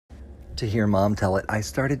To hear Mom tell it, I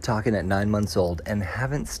started talking at 9 months old and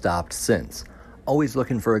haven't stopped since. Always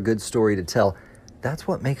looking for a good story to tell. That's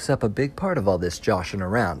what makes up a big part of all this joshing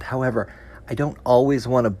around. However, I don't always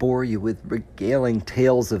want to bore you with regaling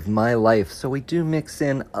tales of my life, so we do mix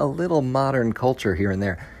in a little modern culture here and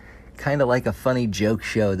there. Kind of like a funny joke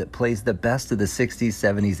show that plays the best of the 60s,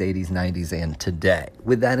 70s, 80s, 90s, and today.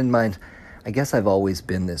 With that in mind, I guess I've always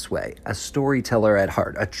been this way. A storyteller at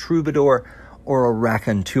heart, a troubadour or a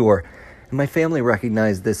raconteur. And my family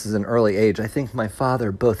recognized this as an early age. I think my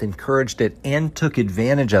father both encouraged it and took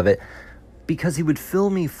advantage of it because he would fill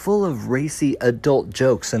me full of racy adult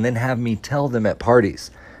jokes and then have me tell them at parties.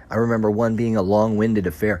 I remember one being a long-winded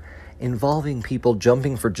affair involving people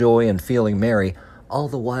jumping for joy and feeling merry. All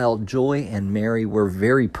the while, Joy and Mary were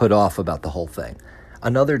very put off about the whole thing.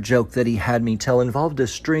 Another joke that he had me tell involved a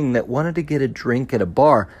string that wanted to get a drink at a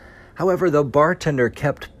bar. However, the bartender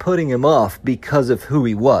kept putting him off because of who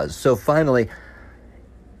he was. So finally,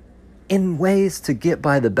 in ways to get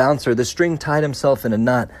by the bouncer, the string tied himself in a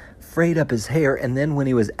knot, frayed up his hair, and then when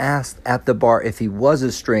he was asked at the bar if he was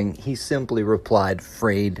a string, he simply replied,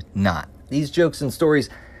 "Frayed not." These jokes and stories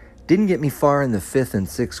didn't get me far in the 5th and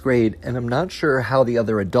 6th grade, and I'm not sure how the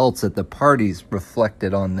other adults at the parties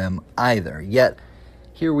reflected on them either. Yet,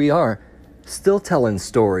 here we are, still telling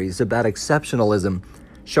stories about exceptionalism,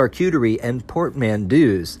 charcuterie, and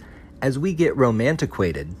portmanteaus as we get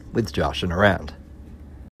romantiquated with joshing around.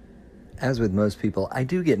 As with most people, I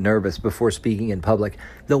do get nervous before speaking in public,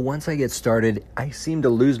 though once I get started, I seem to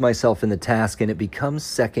lose myself in the task and it becomes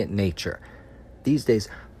second nature. These days,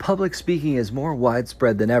 public speaking is more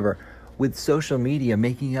widespread than ever. With social media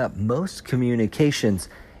making up most communications,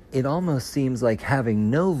 it almost seems like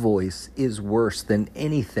having no voice is worse than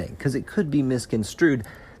anything, because it could be misconstrued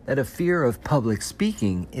that a fear of public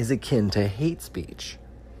speaking is akin to hate speech.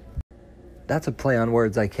 That's a play on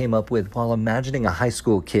words I came up with while imagining a high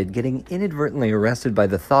school kid getting inadvertently arrested by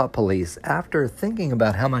the thought police after thinking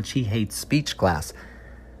about how much he hates speech class.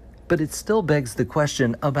 But it still begs the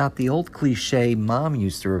question about the old cliche Mom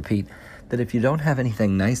used to repeat, that if you don't have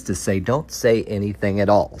anything nice to say, don't say anything at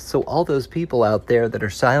all. So all those people out there that are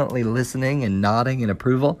silently listening and nodding in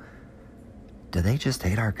approval, do they just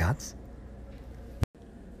hate our guts?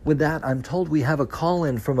 With that, I'm told we have a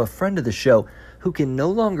call-in from a friend of the show who can no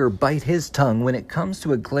longer bite his tongue when it comes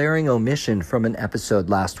to a glaring omission from an episode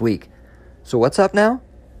last week. So what's up now?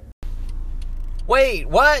 Wait,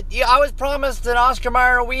 what? Yeah, I was promised an Oscar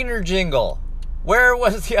Mayer Wiener jingle. Where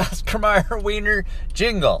was the Oscar Mayer Wiener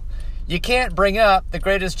jingle? You can't bring up the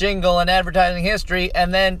greatest jingle in advertising history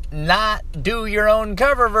and then not do your own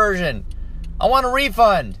cover version. I want a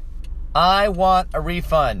refund. I want a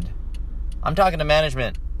refund. I'm talking to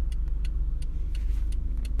management.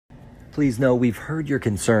 Please know we've heard your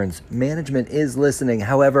concerns. Management is listening.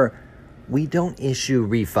 However, we don't issue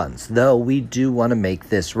refunds, though we do want to make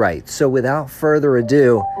this right. So without further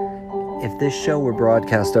ado, if this show were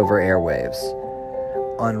broadcast over airwaves,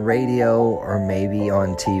 on radio or maybe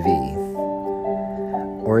on TV,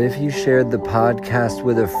 or if you shared the podcast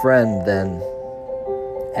with a friend, then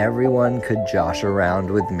everyone could josh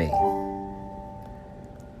around with me.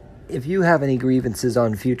 If you have any grievances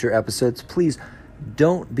on future episodes, please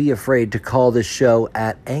don't be afraid to call the show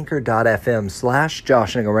at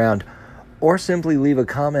anchor.fm/joshingaround or simply leave a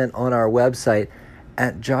comment on our website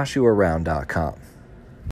at joshuaround.com.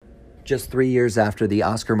 Just 3 years after the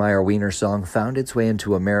Oscar Mayer Wiener song found its way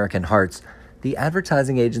into American hearts, the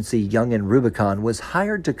advertising agency Young and Rubicon was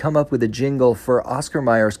hired to come up with a jingle for Oscar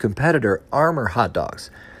Mayer's competitor, Armour Hot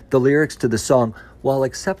Dogs. The lyrics to the song, while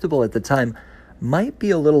acceptable at the time, might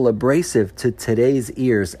be a little abrasive to today's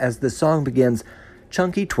ears as the song begins,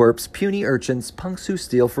 "Chunky twerps, puny urchins, punks who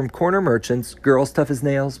steal from corner merchants, girls tough as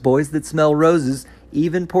nails, boys that smell roses,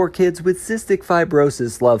 even poor kids with cystic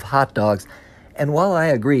fibrosis love hot dogs." And while I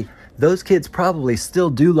agree, those kids probably still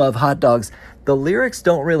do love hot dogs, the lyrics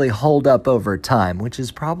don't really hold up over time, which is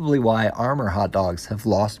probably why Armour hot dogs have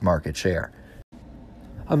lost market share.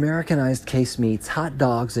 Americanized case meats, hot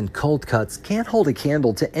dogs, and cold cuts can't hold a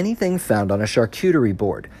candle to anything found on a charcuterie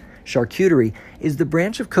board. Charcuterie is the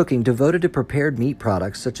branch of cooking devoted to prepared meat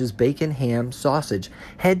products such as bacon, ham, sausage,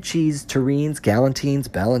 head cheese, terrines, galantines,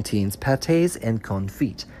 ballantines, pâtés, and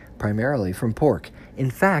confit, primarily from pork.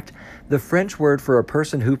 In fact, the French word for a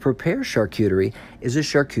person who prepares charcuterie is a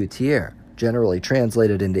charcutier, generally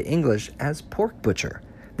translated into English as pork butcher.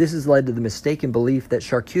 This has led to the mistaken belief that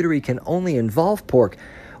charcuterie can only involve pork,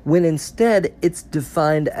 when instead it's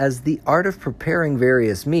defined as the art of preparing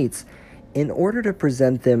various meats in order to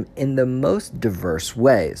present them in the most diverse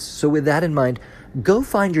ways. So with that in mind, go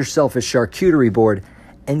find yourself a charcuterie board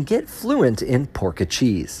and get fluent in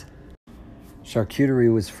pork-a-cheese.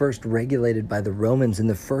 Charcuterie was first regulated by the Romans in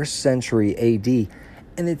the 1st century AD,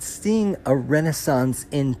 and it's seeing a renaissance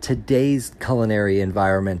in today's culinary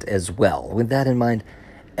environment as well. With that in mind,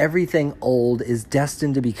 everything old is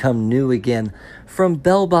destined to become new again, from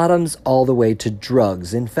bell-bottoms all the way to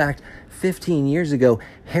drugs. In fact, 15 years ago,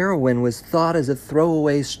 heroin was thought as a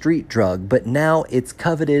throwaway street drug, but now it's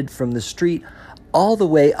coveted from the street all the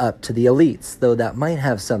way up to the elites, though that might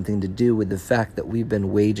have something to do with the fact that we've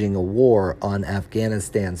been waging a war on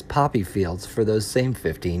Afghanistan's poppy fields for those same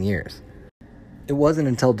 15 years. It wasn't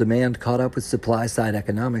until demand caught up with supply-side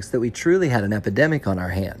economics that we truly had an epidemic on our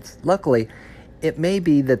hands. Luckily, it may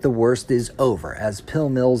be that the worst is over, as pill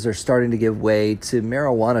mills are starting to give way to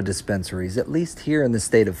marijuana dispensaries, at least here in the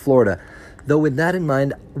state of Florida. Though with that in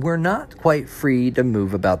mind, we're not quite free to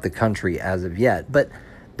move about the country as of yet, but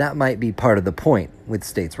that might be part of the point with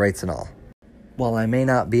states' rights and all. While I may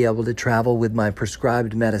not be able to travel with my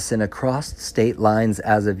prescribed medicine across state lines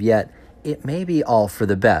as of yet, it may be all for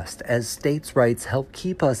the best, as states' rights help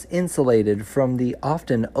keep us insulated from the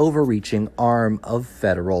often overreaching arm of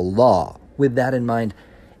federal law. With that in mind,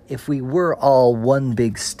 if we were all one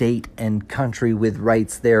big state and country with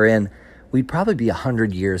rights therein, we'd probably be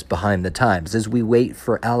 100 years behind the times as we wait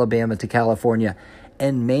for Alabama to California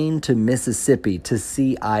and Maine to Mississippi to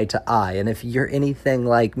see eye to eye. And if you're anything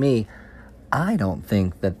like me, I don't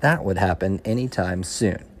think that would happen anytime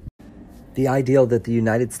soon. The ideal that the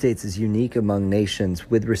United States is unique among nations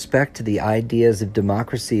with respect to the ideas of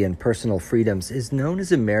democracy and personal freedoms is known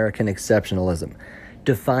as American exceptionalism,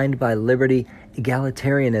 defined by liberty,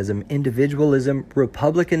 egalitarianism, individualism,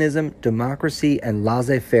 republicanism, democracy, and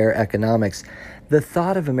laissez-faire economics. The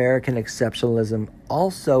thought of American exceptionalism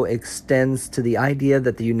also extends to the idea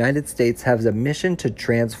that the United States has a mission to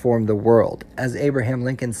transform the world. As Abraham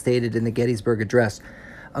Lincoln stated in the Gettysburg Address,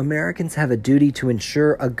 Americans have a duty to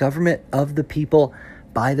ensure a government of the people,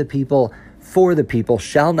 by the people, for the people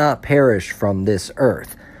shall not perish from this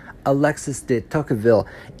earth. Alexis de Tocqueville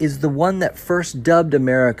is the one that first dubbed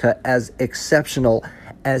America as exceptional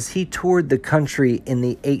as he toured the country in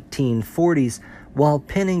the 1840s while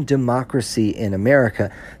pinning democracy in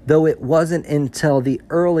America, though it wasn't until the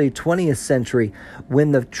early 20th century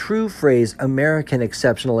when the true phrase American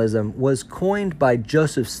exceptionalism was coined by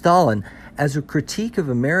Joseph Stalin as a critique of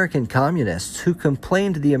American communists who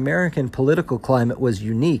complained the American political climate was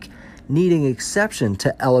unique, needing exception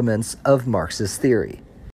to elements of Marxist theory.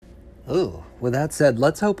 Ooh, with that said,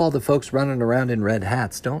 let's hope all the folks running around in red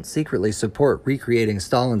hats don't secretly support recreating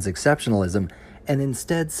Stalin's exceptionalism and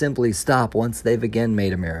instead simply stop once they've again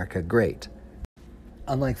made America great.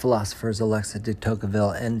 Unlike philosophers Alexis de Tocqueville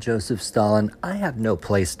and Joseph Stalin, I have no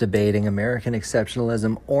place debating American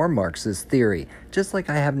exceptionalism or Marxist theory, just like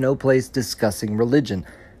I have no place discussing religion.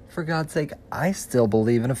 For God's sake, I still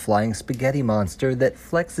believe in a flying spaghetti monster that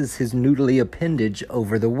flexes his noodly appendage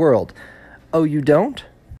over the world. Oh, you don't?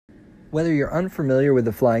 Whether you're unfamiliar with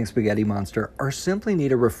the flying spaghetti monster or simply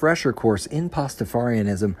need a refresher course in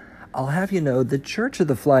Pastafarianism, I'll have you know the Church of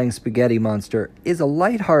the Flying Spaghetti Monster is a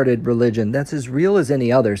light-hearted religion that's as real as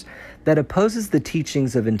any others that opposes the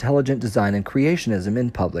teachings of intelligent design and creationism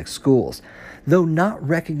in public schools. Though not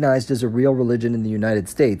recognized as a real religion in the United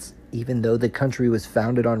States, even though the country was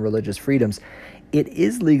founded on religious freedoms, it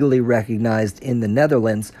is legally recognized in the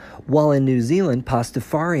Netherlands, while in New Zealand,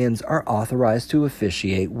 Pastafarians are authorized to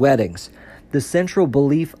officiate weddings. The central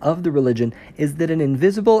belief of the religion is that an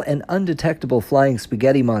invisible and undetectable flying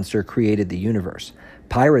spaghetti monster created the universe.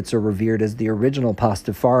 Pirates are revered as the original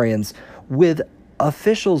Pastafarians, with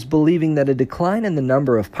officials believing that a decline in the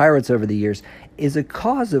number of pirates over the years is a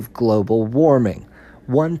cause of global warming.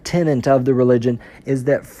 One tenet of the religion is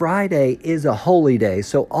that Friday is a holy day,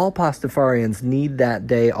 so all Pastafarians need that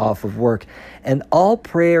day off of work, and all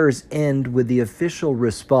prayers end with the official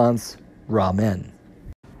response, Ramen.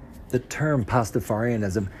 The term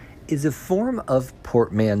Pastafarianism is a form of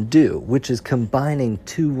portmanteau, which is combining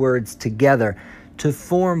two words together to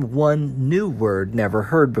form one new word never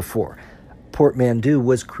heard before. Portmanteau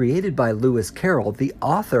was created by Lewis Carroll, the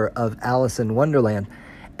author of Alice in Wonderland,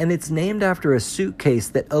 and it's named after a suitcase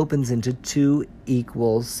that opens into two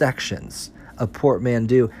equal sections. A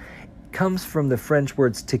portmanteau comes from the French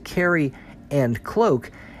words to carry and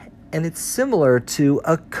cloak, and it's similar to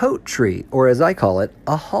a coat tree, or as I call it,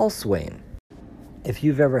 a halswain. If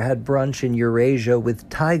you've ever had brunch in Eurasia with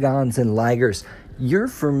Tigons and Lagers, you're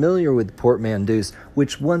familiar with portmanteaus,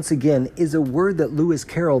 which once again is a word that Lewis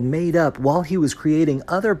Carroll made up while he was creating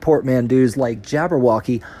other portmanteaus like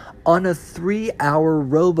Jabberwocky on a 3-hour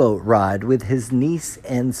rowboat ride with his niece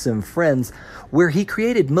and some friends, where he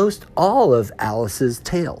created most all of Alice's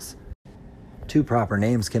tales. Two proper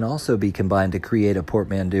names can also be combined to create a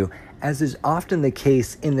portmanteau, as is often the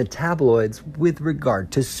case in the tabloids with regard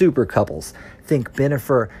to super couples. Think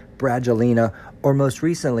Bennifer, Brangelina, or most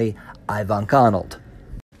recently, Ivan Arnold.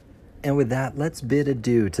 And with that, let's bid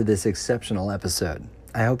adieu to this exceptional episode.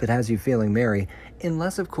 I hope it has you feeling merry,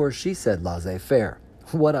 unless of course she said laissez-faire.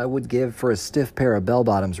 What I would give for a stiff pair of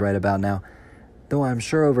bell-bottoms right about now, though I'm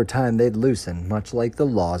sure over time they'd loosen, much like the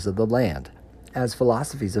laws of the land. As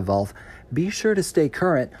philosophies evolve, be sure to stay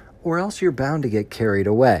current, or else you're bound to get carried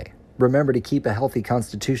away. Remember to keep a healthy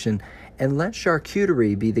constitution, and let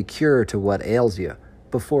charcuterie be the cure to what ails you,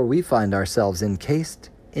 before we find ourselves encased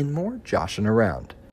in more joshing around.